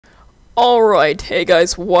Alright, hey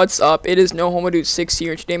guys, what's up? It is No Homo Dude 6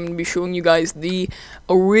 here. Today I'm going to be showing you guys the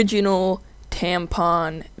original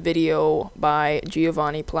tampon video by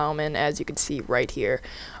Giovanni Plowman, as you can see right here.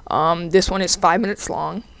 This one is 5 minutes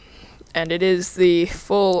long, and it is the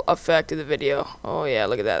full effect of the video. Oh yeah,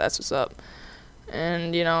 look at that, that's what's up.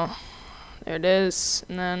 And, you know, there it is,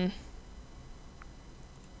 and then,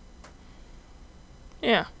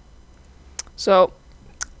 yeah. So,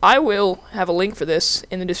 I will have a link for this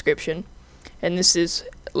in the description, and this is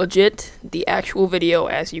legit the actual video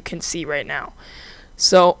as you can see right now.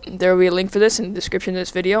 So there will be a link for this in the description of this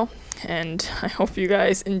video, and I hope you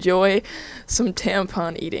guys enjoy some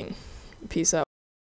tampon eating. Peace out.